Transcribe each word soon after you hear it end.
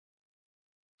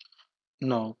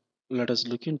Now, let us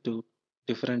look into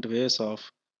different ways of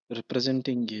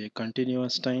representing a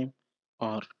continuous time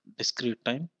or discrete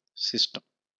time system.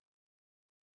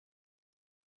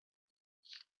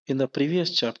 In the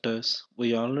previous chapters,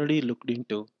 we already looked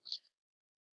into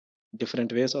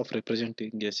different ways of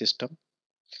representing a system.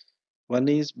 One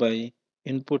is by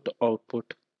input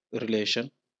output relation.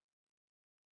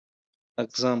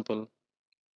 Example,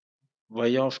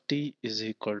 y of t is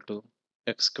equal to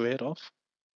x square of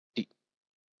t.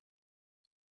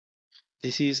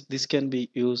 This can be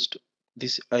used,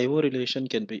 this IO relation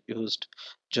can be used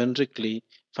generically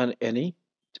for any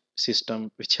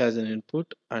system which has an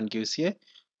input and gives a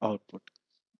output.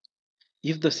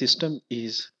 If the system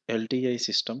is LTI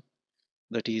system,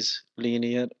 that is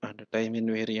linear and time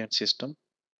invariant system,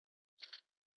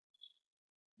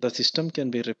 the system can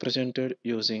be represented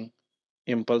using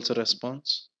impulse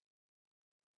response,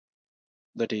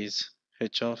 that is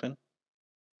h of n.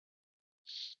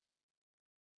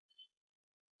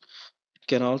 It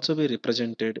can also be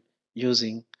represented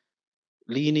using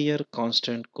linear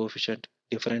constant coefficient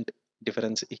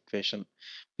difference equation,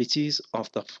 which is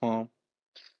of the form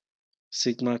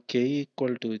sigma k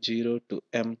equal to 0 to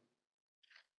m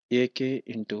ak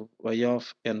into y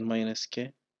of n minus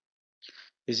k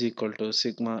is equal to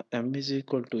sigma m is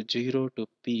equal to 0 to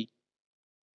p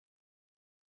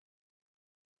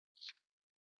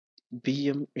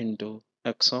bm into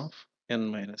x of n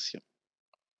minus m.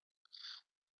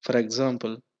 For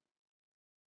example,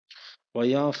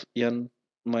 y of n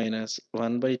minus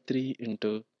 1 by 3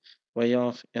 into y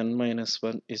of n minus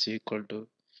 1 is equal to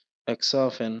x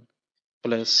of n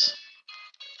plus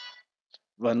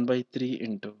 1 by 3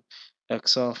 into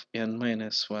x of n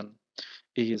minus 1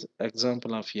 is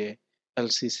example of a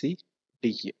LCC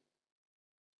DA.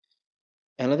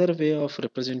 Another way of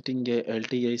representing a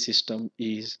LTI system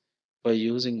is by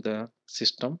using the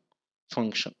system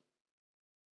function.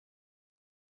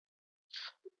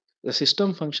 The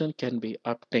system function can be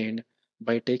obtained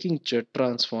by taking Z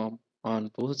transform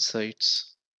on both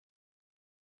sides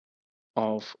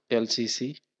of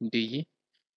LCC DE.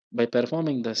 By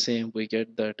performing the same, we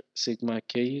get that sigma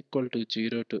k equal to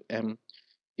 0 to m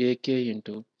ak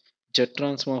into Z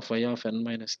transform of y of n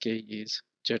minus k is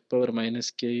Z power minus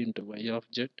k into y of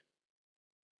z,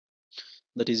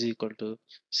 that is equal to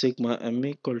sigma m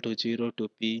equal to 0 to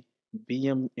p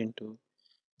bm into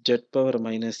z power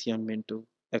minus m into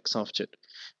x of z,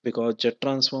 because z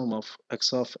transform of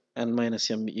x of n minus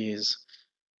m is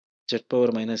z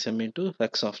power minus m into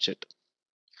x of z.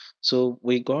 So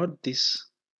we got this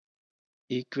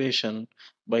equation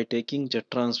by taking z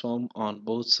transform on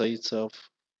both sides of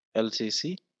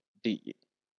LCC DE.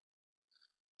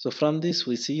 So from this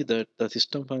we see that the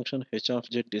system function h of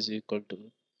z is equal to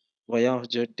y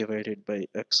of z divided by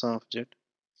x of z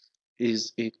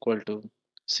is equal to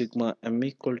sigma m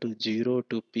equal to 0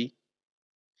 to p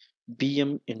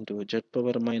bm into z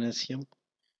power minus m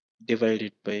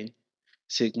divided by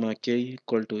sigma k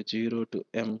equal to 0 to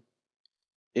m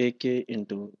ak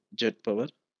into z power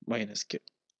minus k.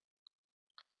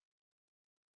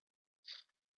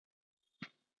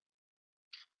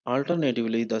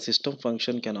 Alternatively, the system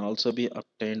function can also be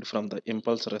obtained from the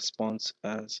impulse response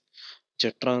as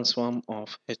z transform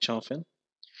of h of n,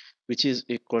 which is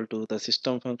equal to the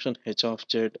system function h of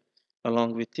z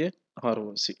along with a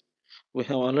ROC. We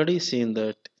have already seen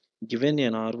that given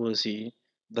an ROC,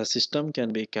 the system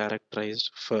can be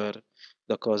characterized for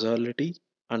the causality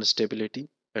and stability,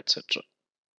 etc.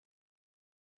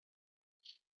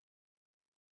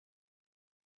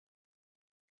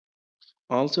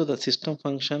 Also, the system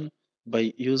function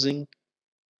by using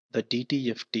the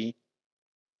DTFT,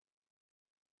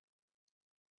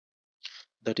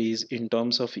 that is in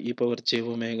terms of e power j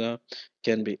omega,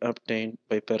 can be obtained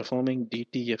by performing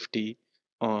DTFT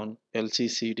on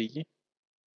LCCDE.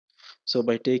 So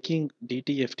by taking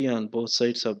DTFT on both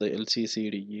sides of the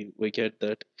LCCDE, we get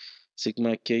that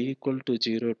sigma k equal to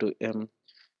 0 to m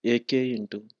ak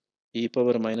into e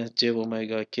power minus j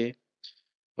omega k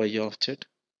y of z.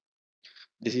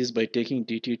 This is by taking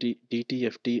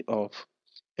DTFT of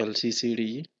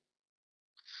LCCDE.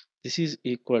 This is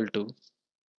equal to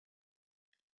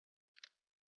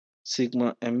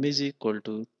sigma m is equal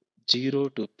to 0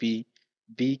 to p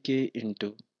bk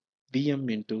into bm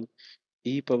into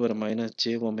e power minus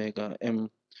j omega m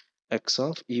x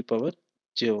of e power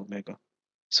j omega.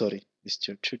 Sorry, this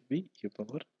should be e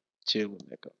power j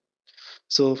omega.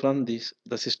 So from this,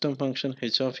 the system function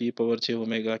h of e power j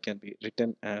omega can be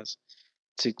written as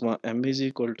sigma m is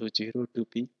equal to 0 to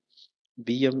p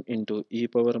bm into e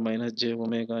power minus j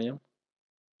omega m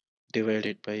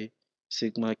divided by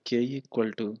sigma k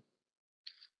equal to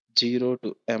 0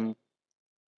 to m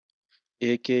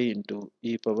ak into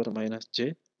e power minus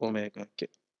j omega k.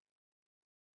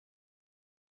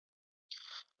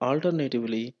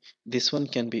 Alternatively, this one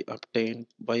can be obtained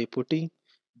by putting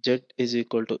z is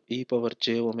equal to e power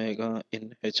j omega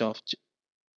in h of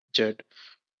z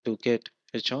to get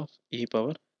h of e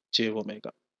power j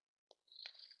omega.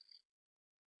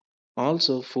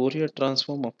 Also, Fourier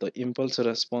transform of the impulse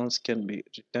response can be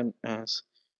written as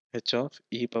h of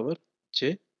e power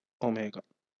j omega.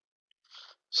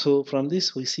 So from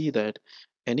this we see that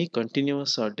any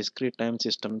continuous or discrete time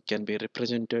system can be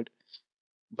represented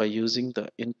by using the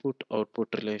input output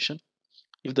relation.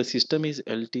 If the system is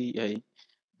LTI,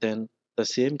 then the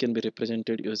same can be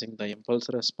represented using the impulse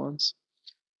response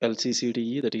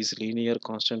LCCDE, that is linear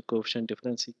constant coefficient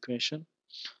difference equation,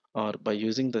 or by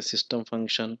using the system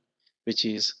function which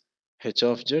is h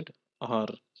of z or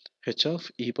h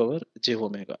of e power j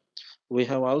omega. We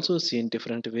have also seen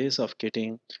different ways of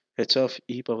getting h of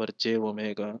e power j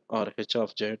omega or h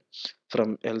of z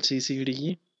from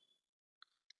LCCDE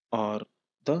or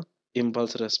the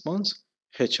impulse response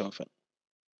h of n.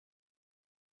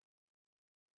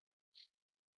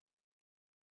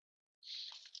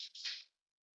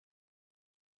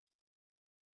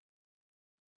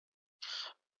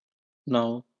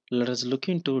 Now let us look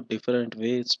into different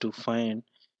ways to find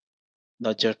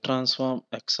the z transform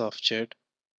x of z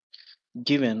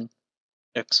given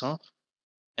x of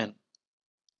n.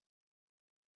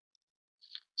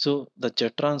 So the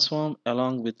jet transform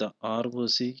along with the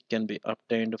ROC can be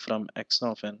obtained from x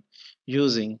of n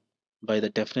using by the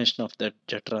definition of that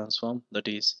jet transform, that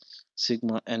is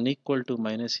sigma n equal to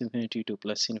minus infinity to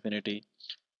plus infinity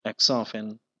x of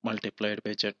n multiplied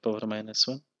by z power minus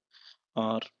 1,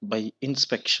 or by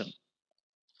inspection,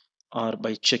 or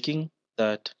by checking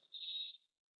that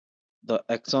the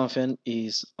x of n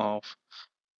is of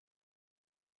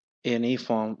any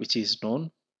form which is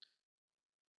known,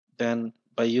 then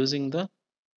by using the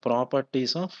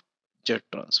properties of jet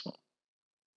transform.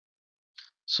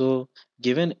 So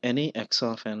given any x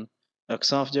of n,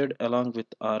 x of z along with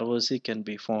ROC can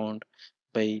be found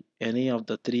by any of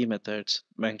the three methods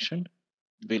mentioned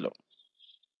below.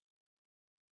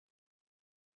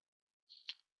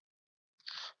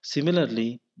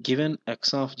 Similarly, given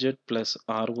x of z plus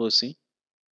ROC,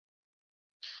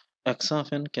 x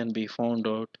of n can be found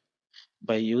out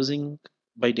by using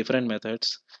by different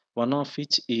methods, one of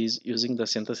which is using the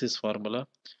synthesis formula,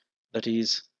 that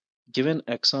is given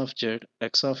x of z,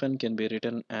 x of n can be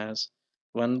written as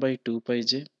 1 by 2 pi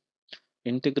j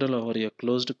integral over a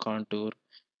closed contour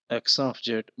x of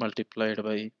z multiplied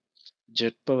by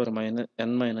z power minus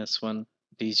n minus 1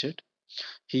 dz.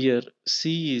 Here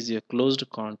C is a closed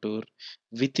contour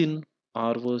within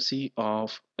ROC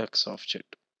of x of z.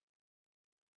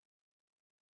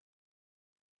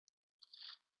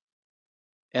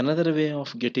 Another way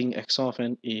of getting x of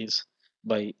n is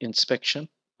by inspection,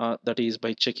 that is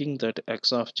by checking that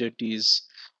x of z is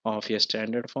of a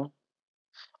standard form,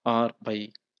 or by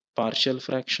partial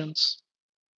fractions,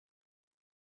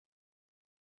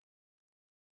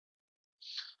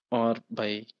 or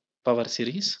by power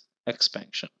series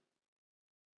expansion.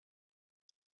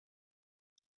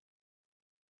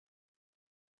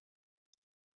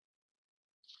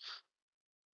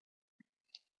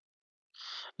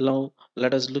 Now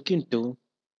let us look into,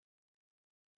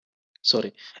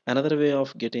 sorry, another way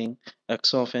of getting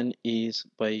x of n is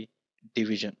by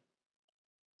division.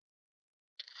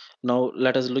 Now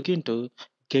let us look into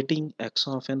getting x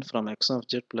of n from x of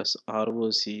z plus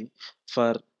ROC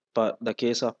for the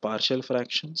case of partial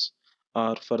fractions,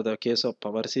 or for the case of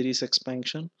power series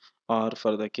expansion, or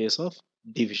for the case of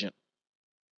division.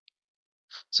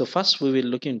 So first we will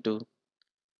look into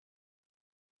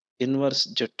inverse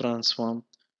z transform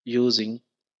using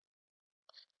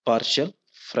partial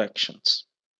fractions.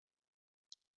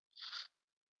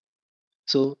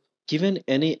 So given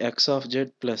any x of z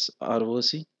plus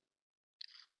ROC,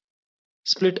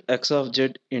 split x of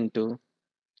z into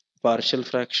partial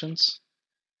fractions,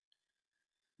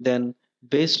 then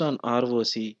based on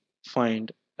ROC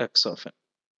find x of n.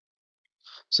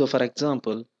 So for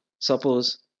example,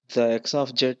 suppose the x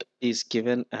of z is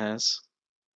given as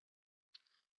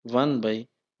 1 by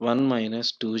 1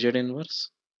 minus 2z inverse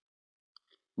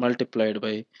multiplied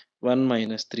by 1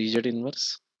 minus 3z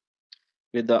inverse,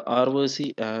 with the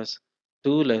ROC as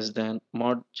 2 less than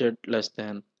mod z less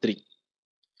than 3.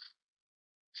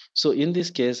 So in this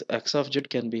case, x of z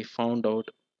can be found out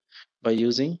by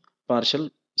using partial,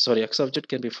 sorry, x of z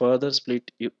can be further split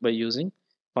by using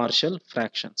partial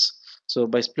fractions. So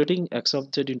by splitting x of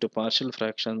z into partial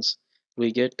fractions,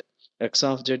 we get x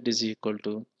of z is equal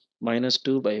to minus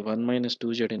 2 by 1 minus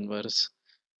 2z inverse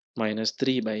minus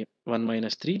 3 by 1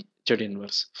 minus 3 z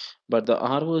inverse. But the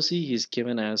ROC is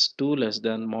given as 2 less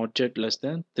than mod z less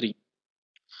than 3.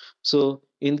 So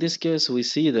in this case, we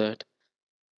see that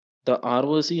the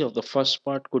ROC of the first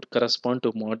part could correspond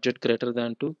to mod z greater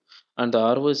than 2, and the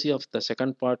ROC of the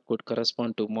second part could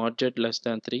correspond to mod z less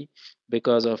than 3,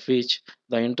 because of which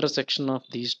the intersection of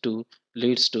these two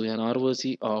leads to an ROC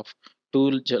of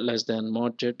 2 less than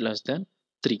mod z less than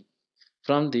 3.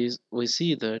 From this, we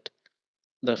see that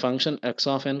the function x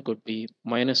of n could be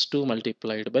minus 2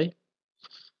 multiplied by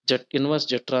z inverse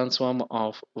z transform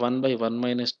of 1 by 1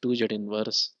 minus 2 z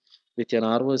inverse with an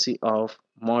ROC of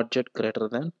mod z greater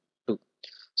than 2.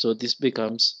 So this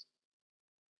becomes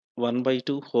 1 by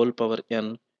 2 whole power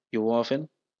n u of n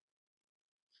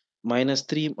minus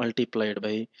 3 multiplied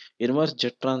by inverse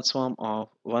z transform of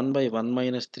 1 by 1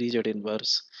 minus 3 z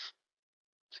inverse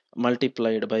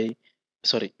multiplied by,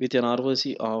 sorry, with an ROC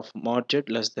of mod z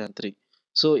less than 3.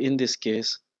 So in this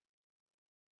case,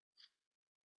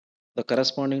 the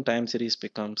corresponding time series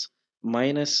becomes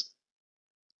minus,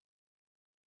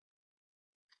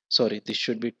 sorry, this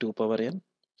should be 2 power n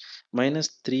minus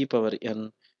 3 power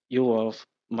n u of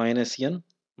minus n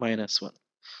minus 1.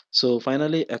 So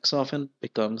finally x of n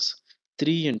becomes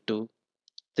 3 into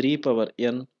 3 power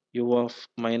n u of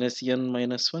minus n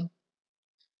minus 1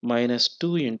 minus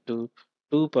 2 into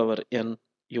 2 power n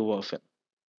u of n.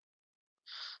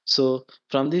 So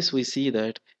from this we see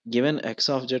that given x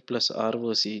of z plus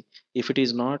ROC, if it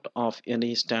is not of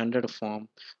any standard form,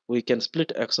 we can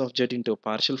split x of z into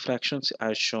partial fractions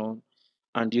as shown,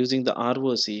 and using the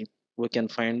ROC we can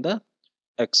find the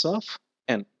x of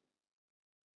n.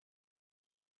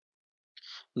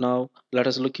 Now let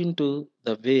us look into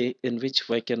the way in which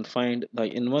we can find the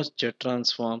inverse z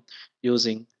transform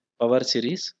using power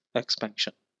series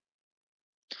expansion.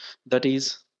 That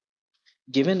is,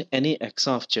 given any x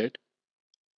of z,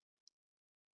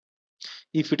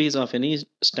 if it is of any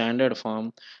standard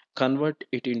form, convert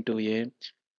it into a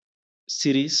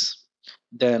series,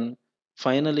 then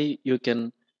finally you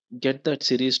can get that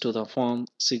series to the form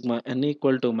sigma n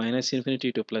equal to minus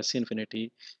infinity to plus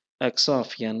infinity x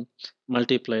of n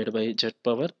multiplied by z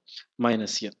power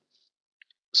minus n.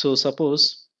 So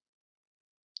suppose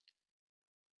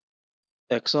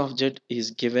x of z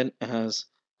is given as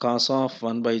cos of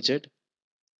 1 by z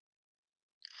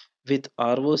with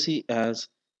ROC as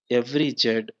every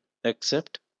z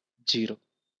except 0.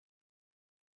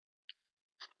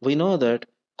 We know that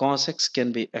cos x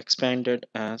can be expanded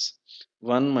as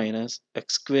 1 minus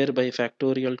x square by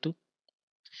factorial 2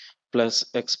 plus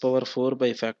x power 4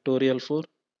 by factorial 4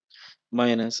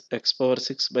 minus x power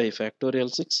 6 by factorial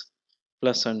 6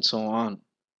 plus and so on.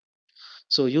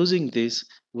 So using this,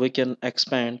 we can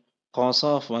expand cos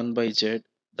of 1 by z,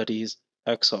 that is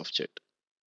x of z.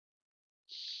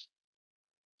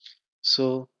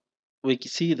 So we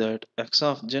see that x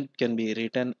of z can be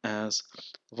written as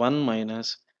 1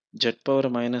 minus z power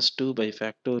minus 2 by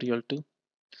factorial 2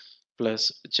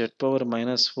 plus z power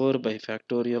minus 4 by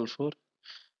factorial 4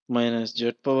 minus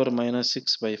z power minus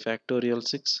 6 by factorial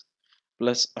 6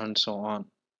 plus and so on.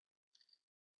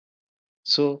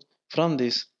 So from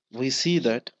this we see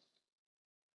that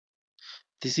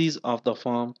this is of the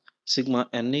form sigma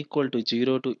n equal to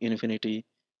 0 to infinity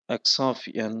x of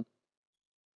n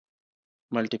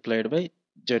multiplied by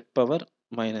z power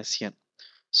minus n.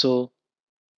 So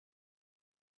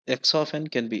x of n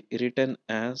can be written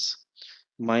as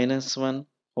minus 1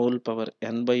 whole power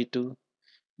n by 2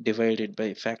 divided by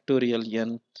factorial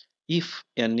n if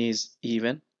n is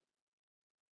even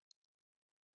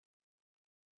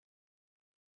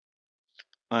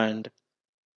and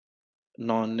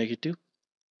non-negative,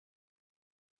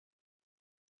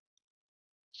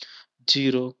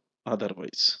 0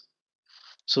 otherwise.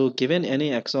 So given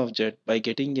any x of z, by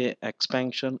getting a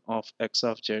expansion of x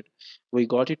of z, we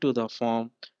got it to the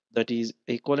form that is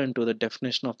equivalent to the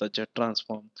definition of the z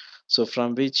transform. So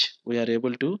from which we are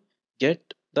able to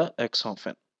get the x of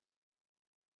n.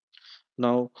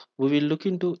 Now we will look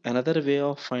into another way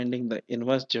of finding the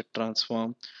inverse z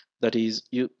transform, that is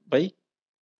by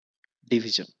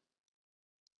division.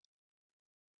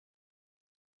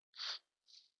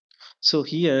 So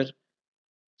here,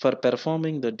 for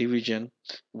performing the division,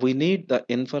 we need the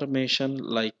information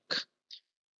like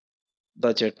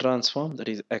the z transform, that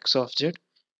is x of z,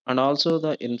 and also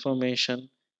the information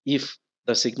if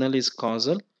the signal is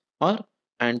causal or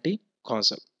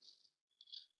anti-causal.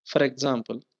 For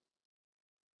example,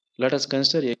 let us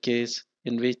consider a case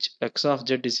in which x of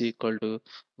z is equal to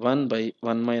 1 by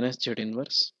 1 minus z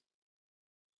inverse,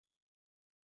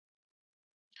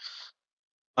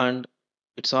 and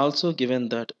it's also given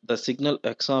that the signal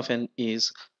x of n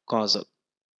is causal.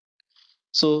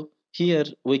 So here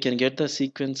we can get the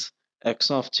sequence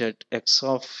x of z, x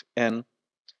of n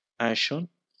as shown.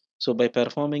 So by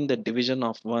performing the division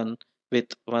of 1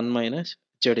 with 1 minus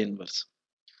z inverse.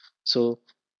 So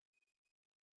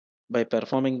by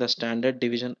performing the standard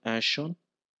division as shown,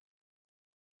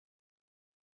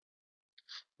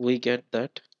 we get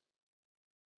that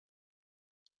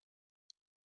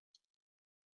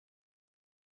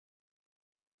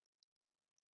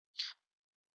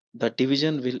the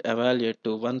division will evaluate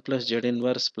to 1 plus z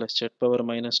inverse plus z power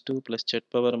minus 2 plus z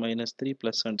power minus 3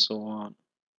 plus and so on.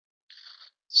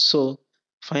 So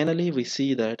finally we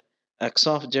see that x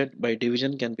of z by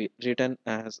division can be written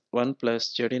as 1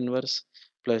 plus z inverse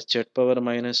plus z power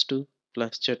minus 2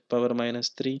 plus z power minus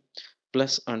 3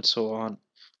 plus and so on.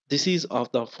 This is of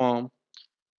the form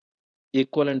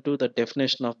equivalent to the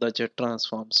definition of the z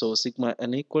transform. So sigma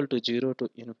n equal to 0 to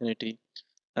infinity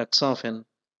x of n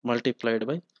multiplied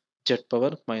by z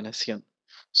power minus n.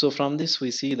 So from this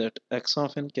we see that x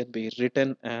of n can be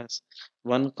written as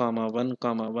 1 comma 1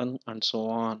 comma 1 and so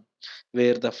on,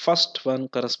 where the first one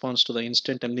corresponds to the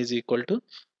instant n is equal to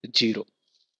 0.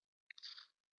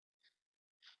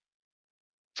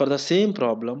 For the same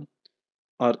problem,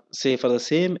 or say for the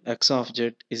same x of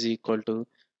z is equal to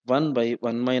 1 by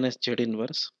 1 minus z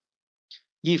inverse,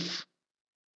 if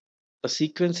the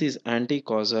sequence is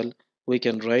anti-causal, we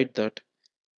can write that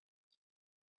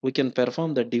we can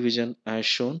perform the division as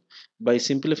shown by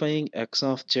simplifying x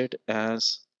of z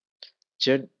as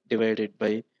z divided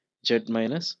by z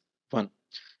minus 1.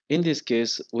 In this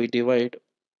case, we divide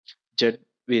z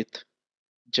with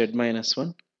z minus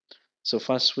 1. So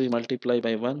first we multiply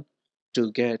by 1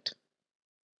 to get,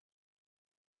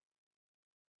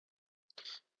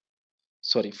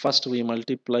 sorry, first we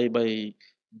multiply by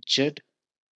z,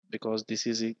 because this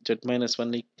is z minus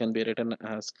 1, it can be written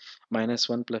as minus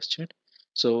 1 plus z.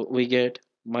 So we get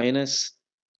minus,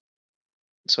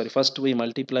 sorry, first we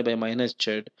multiply by minus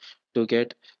z to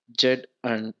get z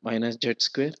and minus z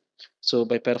square. So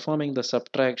by performing the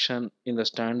subtraction in the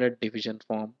standard division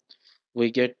form, we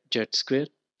get z square.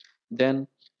 Then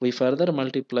we further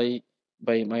multiply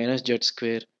by minus z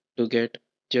square to get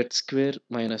z square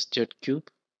minus z cube.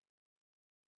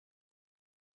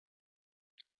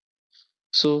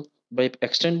 So by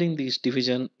extending this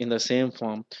division in the same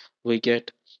form, we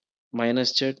get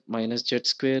minus z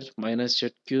square minus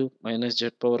z cube minus z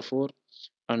power 4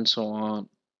 and so on.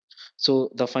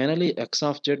 So the finally x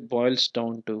of z boils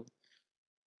down to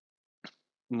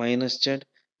minus z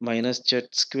minus z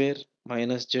square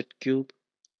minus z cube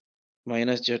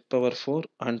minus z power 4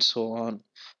 and so on.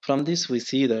 From this we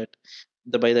see that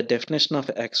by the definition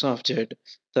of x of z,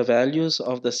 the values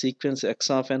of the sequence x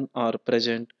of n are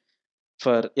present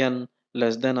for n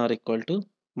less than or equal to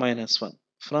minus 1.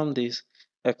 From this,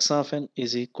 x of n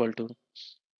is equal to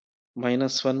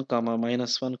minus 1 comma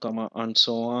minus 1 comma and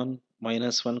so on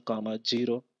minus 1 comma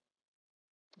 0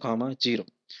 comma 0.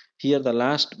 Here the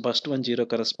last burst one 0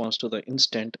 corresponds to the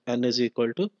instant n is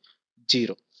equal to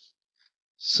 0.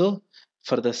 So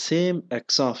for the same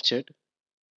x of z,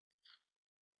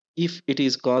 if it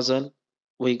is causal,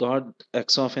 we got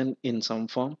x of n in some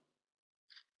form.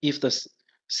 If the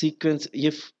sequence,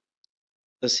 if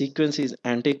the sequence is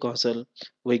anti-causal,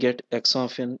 we get x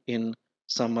of n in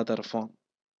some other form.